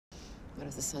What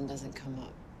if the sun doesn't come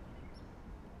up?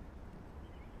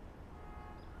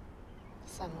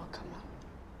 The sun will come up.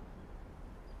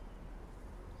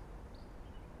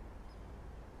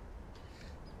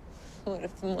 What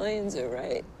if the Mayans are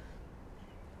right?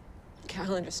 The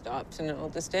calendar stops and it all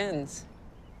just ends.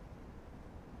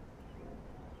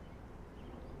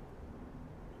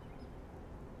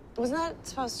 Wasn't that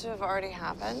supposed to have already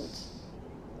happened?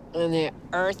 And the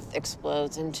Earth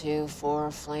explodes into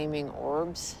 4 flaming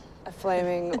orbs. A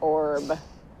flaming orb.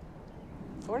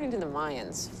 According to the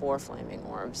Mayans, 4 flaming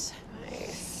orbs.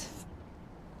 Nice.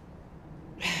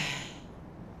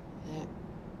 It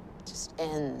just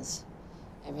ends.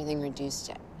 Everything reduced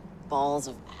to balls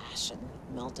of ash and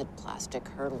melted plastic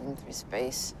hurtling through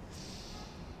space.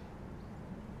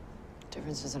 What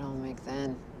difference does it all make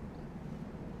then?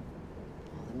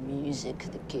 All the music,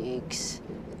 the gigs,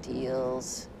 the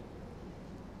deals,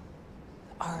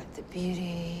 the art, the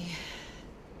beauty,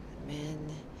 the men,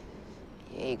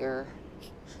 Jaeger,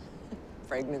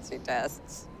 pregnancy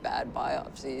tests, bad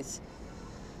biopsies.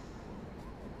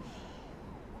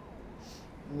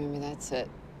 Maybe that's it.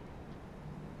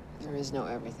 There is no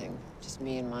everything. Just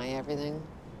me and my everything.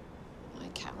 My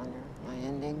calendar, my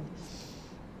ending.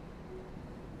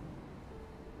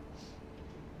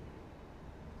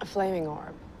 A flaming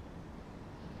orb.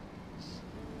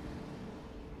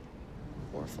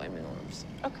 4 flaming orbs.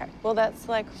 Okay, well that's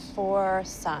like 4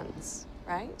 suns,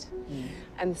 right?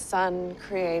 And the sun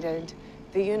created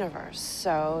the universe,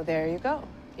 so there you go.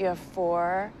 You have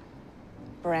 4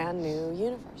 brand new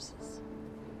universes.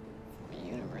 4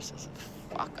 universes.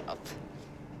 Fuck up.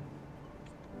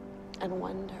 And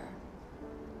wonder.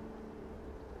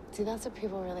 See, that's what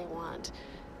people really want.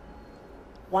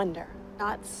 Wonder,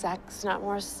 not sex, not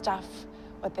more stuff.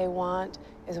 What they want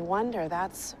is wonder.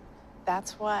 That's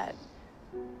what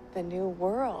the new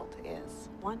world is,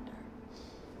 wonder.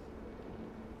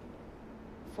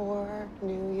 4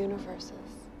 new universes.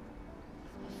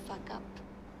 Fuck up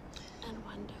and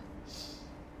wonder.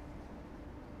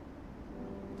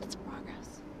 It's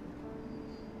progress.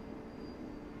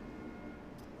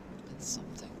 It's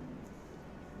something.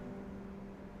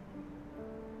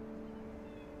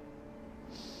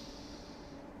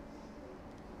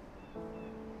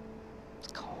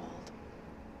 It's cold.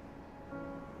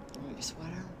 You want your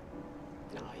sweater?